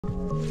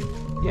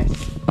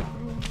Yes.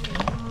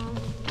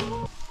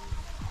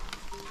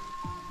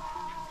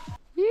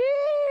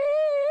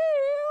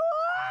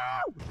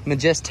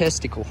 Majest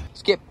testicle.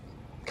 Skip,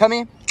 come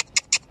here.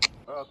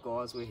 Alright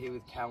guys, we're here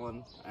with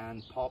Callan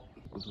and Pop.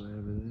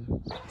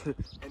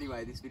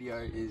 Anyway, this video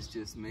is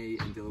just me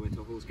and Dylan went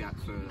to a horse gap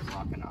for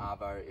like an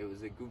arvo. It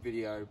was a good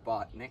video,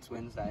 but next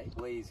Wednesday,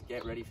 please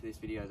get ready for this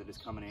video that is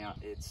coming out.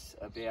 It's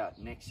about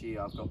next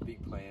year. I've got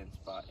big plans,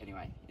 but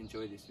anyway,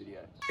 enjoy this video.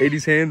 Eat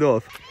his hand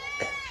off.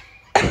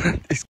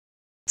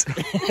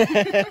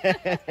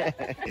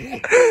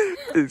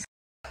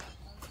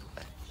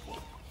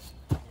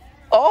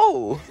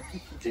 Oh,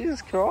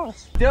 Jesus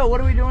Christ. Dill,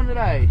 what are we doing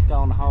today?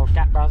 Going the whole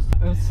gap, bros.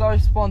 It was so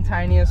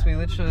spontaneous. We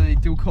literally,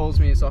 Dill calls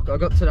me. It's like, I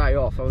got today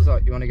off. I was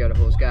like, you want to go to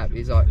Horse Gap?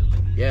 He's like,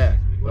 yeah.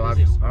 We're like,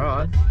 all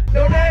right.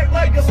 Don't act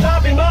like a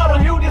stopping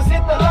model. You just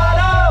hit the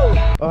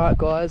lotto. All right,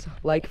 guys.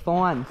 Lake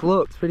Finds.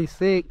 Look, it's pretty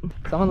sick.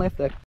 Someone left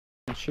their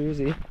shoes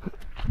here.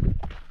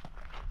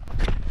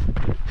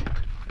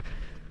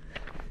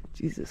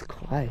 Jesus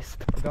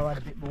Christ. We'll go out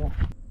a bit more.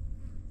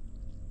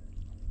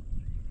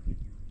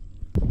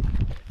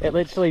 It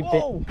literally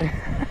bit.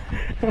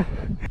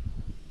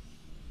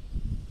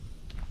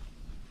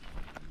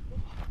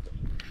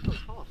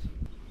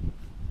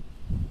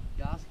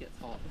 Gas gets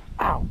hot.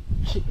 Ow!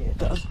 Shit, yeah, it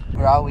does.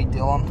 Where are we,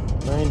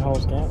 Dylan? We're in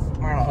Horse Gap.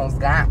 We're in a Horse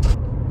Gap.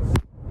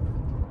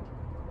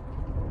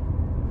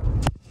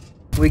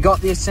 We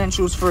got the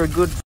essentials for a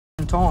good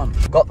time.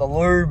 Got the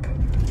lube,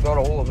 got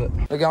all of it.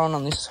 We're going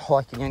on this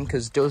hike again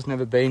because Dill's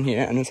never been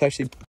here and it's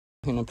actually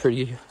in a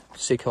pretty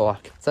sick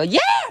hike. So yeah!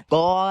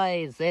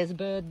 Guys, there's a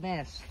bird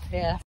nest.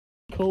 Yeah,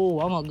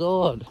 cool, oh my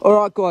god.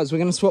 Alright guys, we're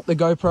gonna swap the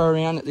GoPro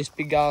around at this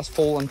big ass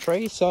fallen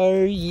tree.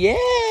 So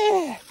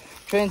yeah!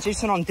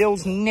 Transition on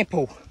Dill's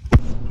nipple.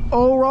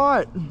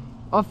 Alright,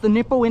 off the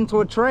nipple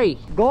into a tree.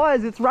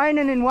 Guys, it's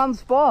raining in one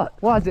spot.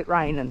 Why is it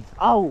raining?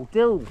 Oh,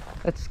 Dill,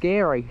 that's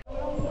scary.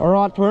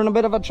 Alright, we're in a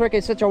bit of a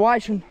tricky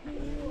situation.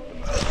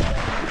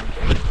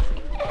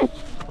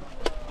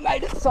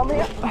 Made it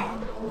somehow.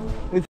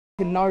 With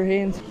no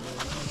hands.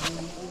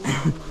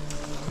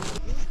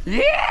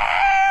 Yeah!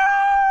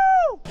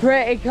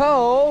 Pretty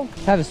cool.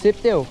 Have a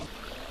sip, Dill.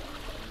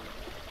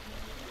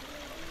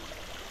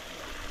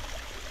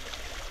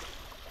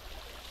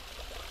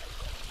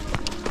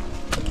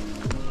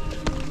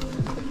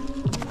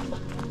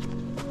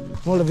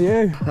 What have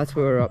you? That's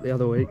where we were up the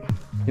other week.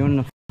 You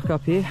want to fuck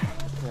up here?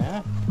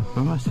 Yeah.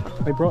 Nice.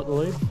 We brought the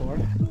lube for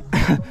it.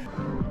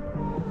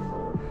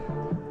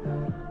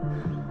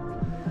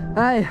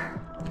 Hey,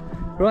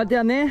 right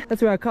down there,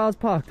 that's where our car's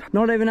parked.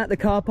 Not even at the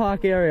car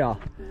park area,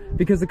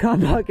 because the car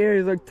park area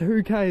is like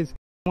 2 k's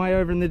way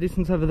over in the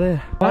distance over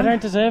there. I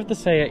don't deserve to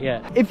see it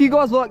yet. If you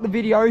guys like the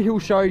video, he'll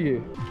show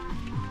you.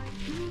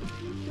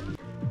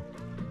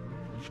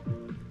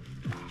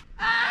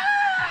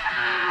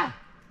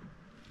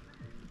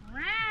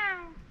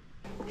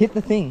 Hit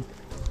the thing.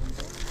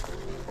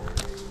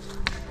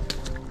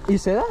 You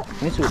see that?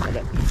 Let's look at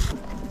it.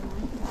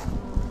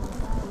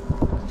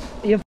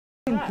 You're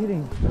f***ing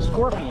kidding.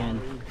 Scorpion.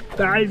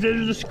 Guys,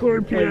 there's a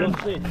scorpion.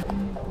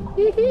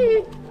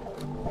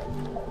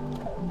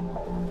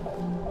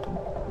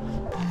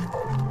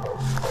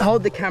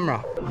 Hold the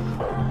camera.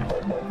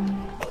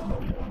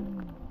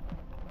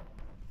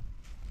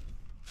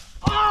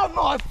 Oh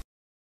my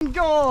f***ing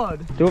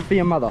god! Do it for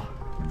your mother.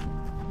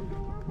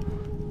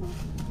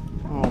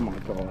 Oh my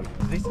god.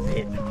 This is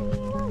it.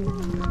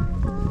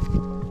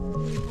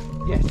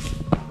 Yes.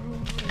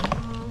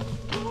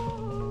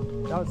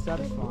 That was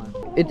satisfying.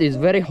 It is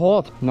very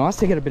hot. Nice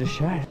to get a bit of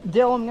shade.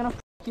 Dill, I'm gonna f***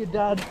 your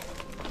dad.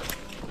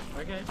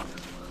 Okay.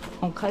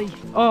 Okay.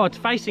 Oh, it's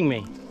facing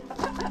me.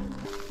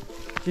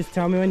 Just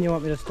tell me when you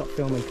want me to stop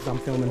filming, because I'm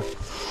filming.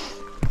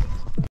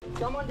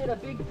 Someone did a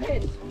big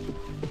piss.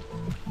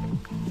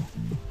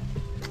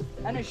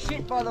 And a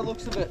shit by the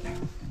looks of it.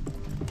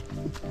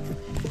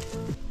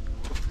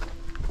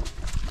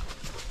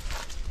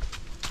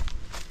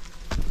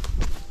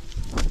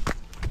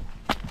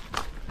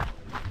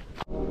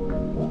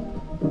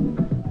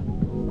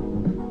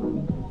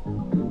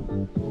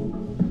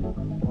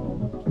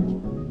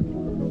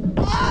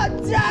 Oh,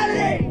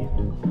 Daddy!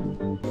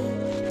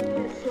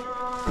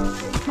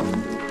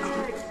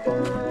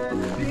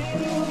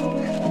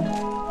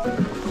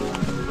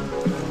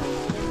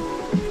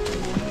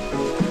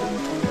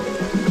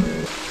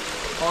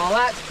 Oh,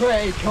 that's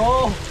pretty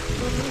cool.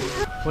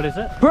 What is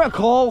it? Pretty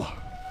cool.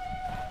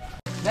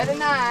 Very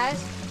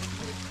nice.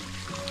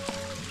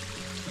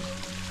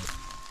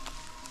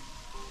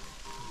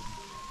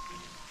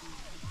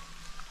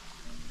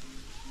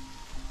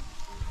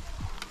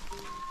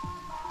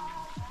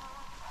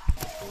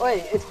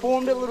 Wait, it's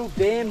formed a little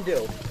dam,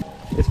 Dill.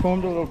 It's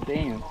formed a little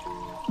dam.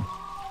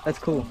 That's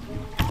cool.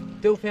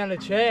 Dill found a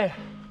chair.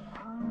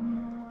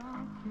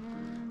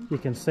 You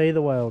can see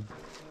the world.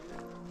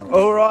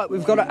 All right,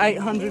 we've got an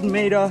 800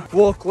 meter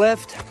walk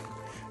left,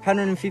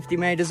 150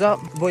 meters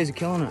up. The boys are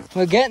killing it.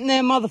 We're getting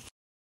there, motherfucker.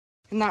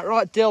 Isn't that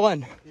right,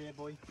 Dylan? Yeah,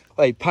 boy.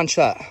 Wait, punch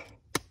that.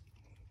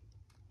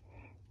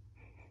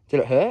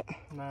 Did it hurt?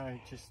 No,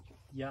 just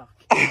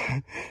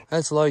Yuck.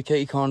 That's low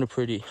key kind of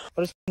pretty.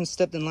 I just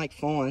stepped in Lake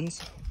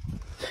Fines.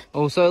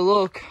 Also,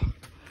 look,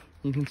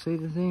 you can see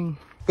the thing.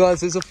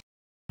 Guys, there's a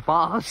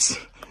bus.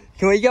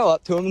 Can we go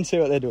up to them and see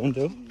what they're doing,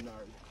 Dill? No.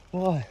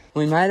 Why?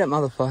 We made it,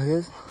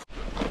 motherfuckers.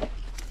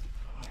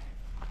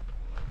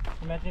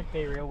 Imagine if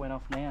Be Real went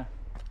off now.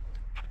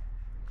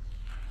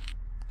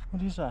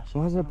 What is that?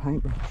 Why is it a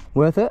paintbrush?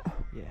 Worth it?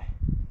 Yeah.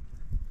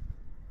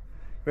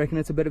 Reckon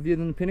it's a better view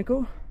than the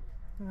pinnacle?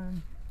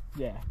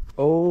 Yeah.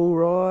 All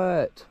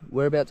right,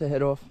 we're about to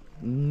head off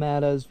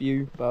Matters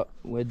View, but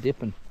we're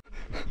dipping.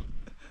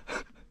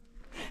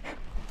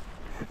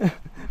 I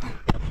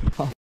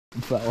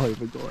fell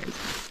over,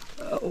 guys.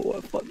 Oh,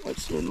 I fucked my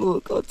chin.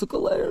 Look, I took a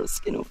layer of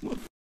skin off my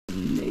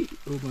knee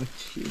or my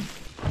chin.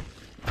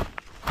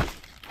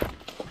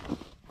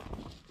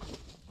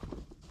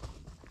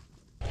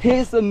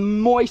 Here's the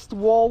moist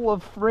wall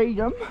of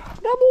freedom.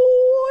 The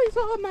boys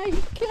are making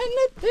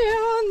it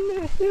down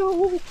the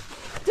hill,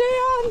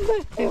 down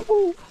the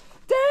hill,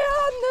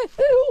 down the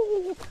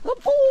hill. The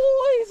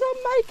boys are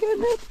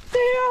making it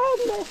down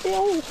the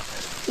hill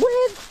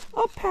with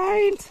a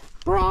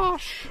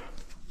paintbrush.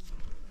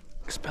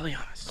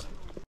 Expelliarmus.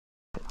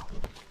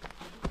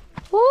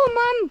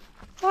 Oh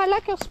man, I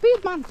like your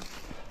speed, man.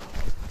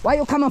 Why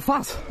you coming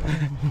fast?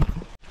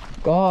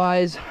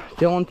 Guys,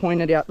 Dylan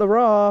pointed out the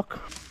rock.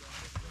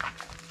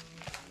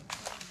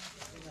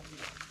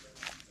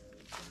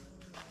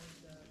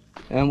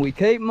 And we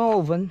keep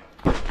moving.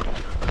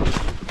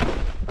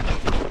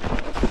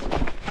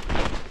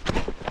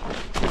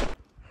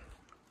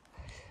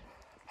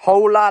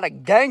 Whole lot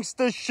of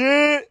gangster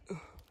shit.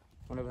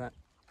 Whatever that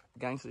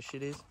gangster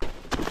shit is.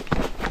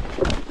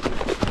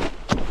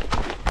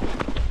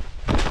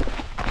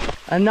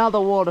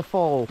 Another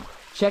waterfall.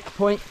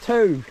 Checkpoint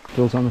 2.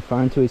 Bill's on the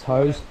phone to his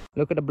hose.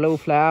 Look at the blue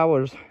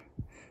flowers.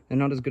 They're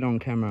not as good on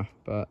camera,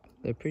 but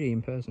they're pretty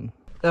in person.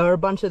 There are a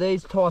bunch of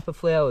these type of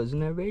flowers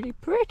and they're really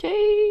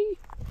pretty.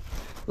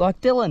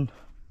 Like Dylan.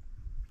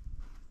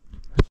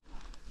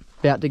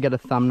 About to get a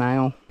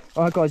thumbnail.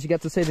 Alright guys, you get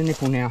to see the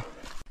nipple now.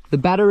 The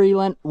battery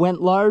went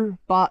low,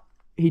 but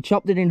he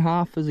chopped it in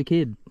half as a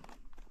kid.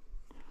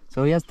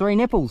 So he has 3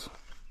 nipples.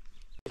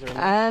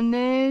 And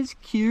there's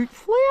cute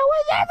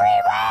flowers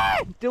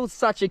everywhere! Dill's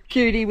such a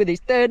cutie with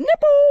his 3rd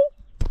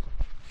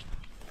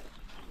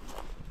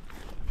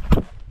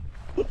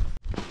nipple.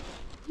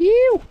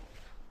 Ew!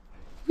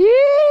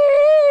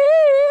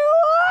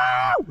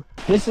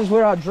 This is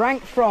where I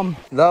drank from.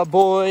 The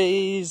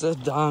boys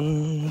have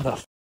done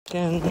the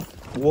fucking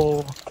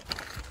walk.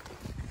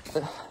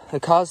 The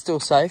car's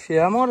still safe.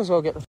 Yeah, I might as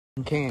well get the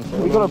cans.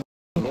 We got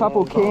a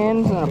couple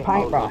cans and a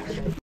paintbrush.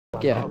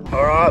 Yeah.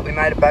 Alright, we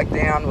made it back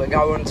down. We're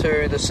going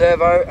to the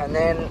servo and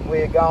then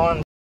we're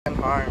going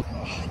home.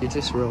 You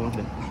just ruined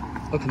it.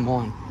 Look at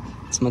mine.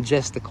 It's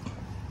majestical.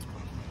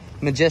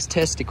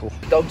 Majestestical.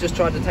 Dog just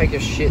tried to take a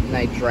shit and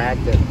they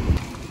dragged it.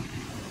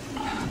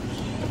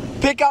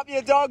 Pick up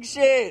your dog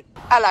shit!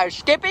 Hello,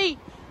 Skippy!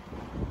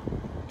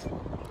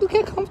 Look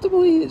how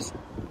comfortable he is.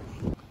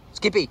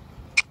 Skippy!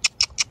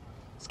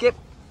 Skip!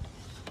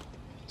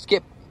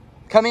 Skip!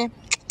 Come here!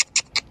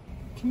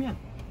 Come here.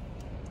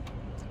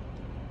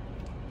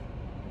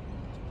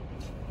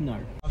 No.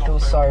 It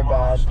was so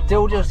bad.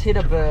 Dill just hit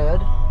a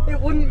bird.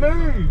 It wouldn't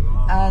move!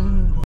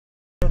 And...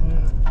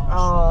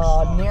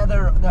 oh, now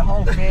the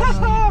whole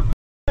family...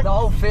 the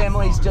whole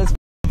family's just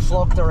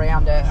flocked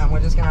around it and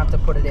we're just gonna have to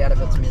put it out of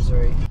its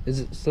misery.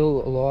 Is it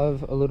still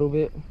alive a little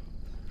bit?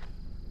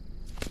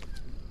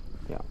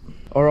 Yeah.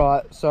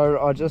 Alright, so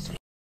I just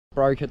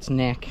broke its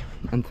neck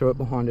and threw it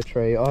behind a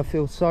tree. I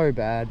feel so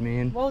bad,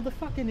 man. Well, the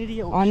fucking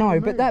idiot. I know,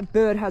 but that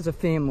bird has a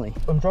family.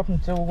 I'm dropping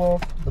Dill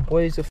off. The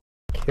boys have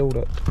killed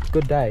it.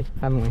 Good day,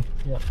 haven't we?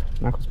 Yep.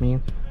 Knuckles,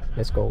 man.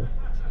 Let's go.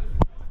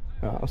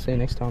 Alright, I'll see you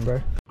next time,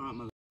 bro.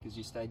 Because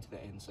you stayed to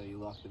the end, so you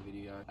liked the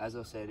video. As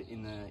I said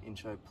in the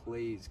intro,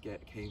 please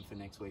get keen for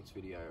next week's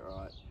video,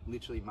 alright?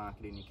 Literally mark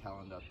it in your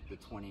calendar, the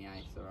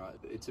 28th, alright?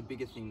 It's a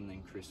bigger thing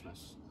than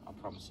Christmas, I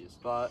promise you.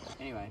 But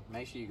anyway,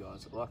 make sure you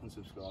guys like and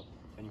subscribe,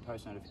 turn your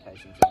post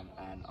notifications on,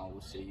 and I will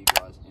see you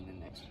guys in the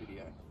next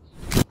video.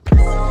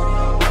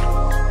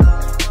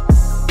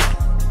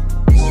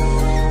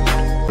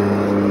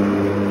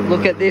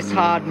 Look at this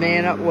hard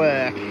man at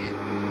work.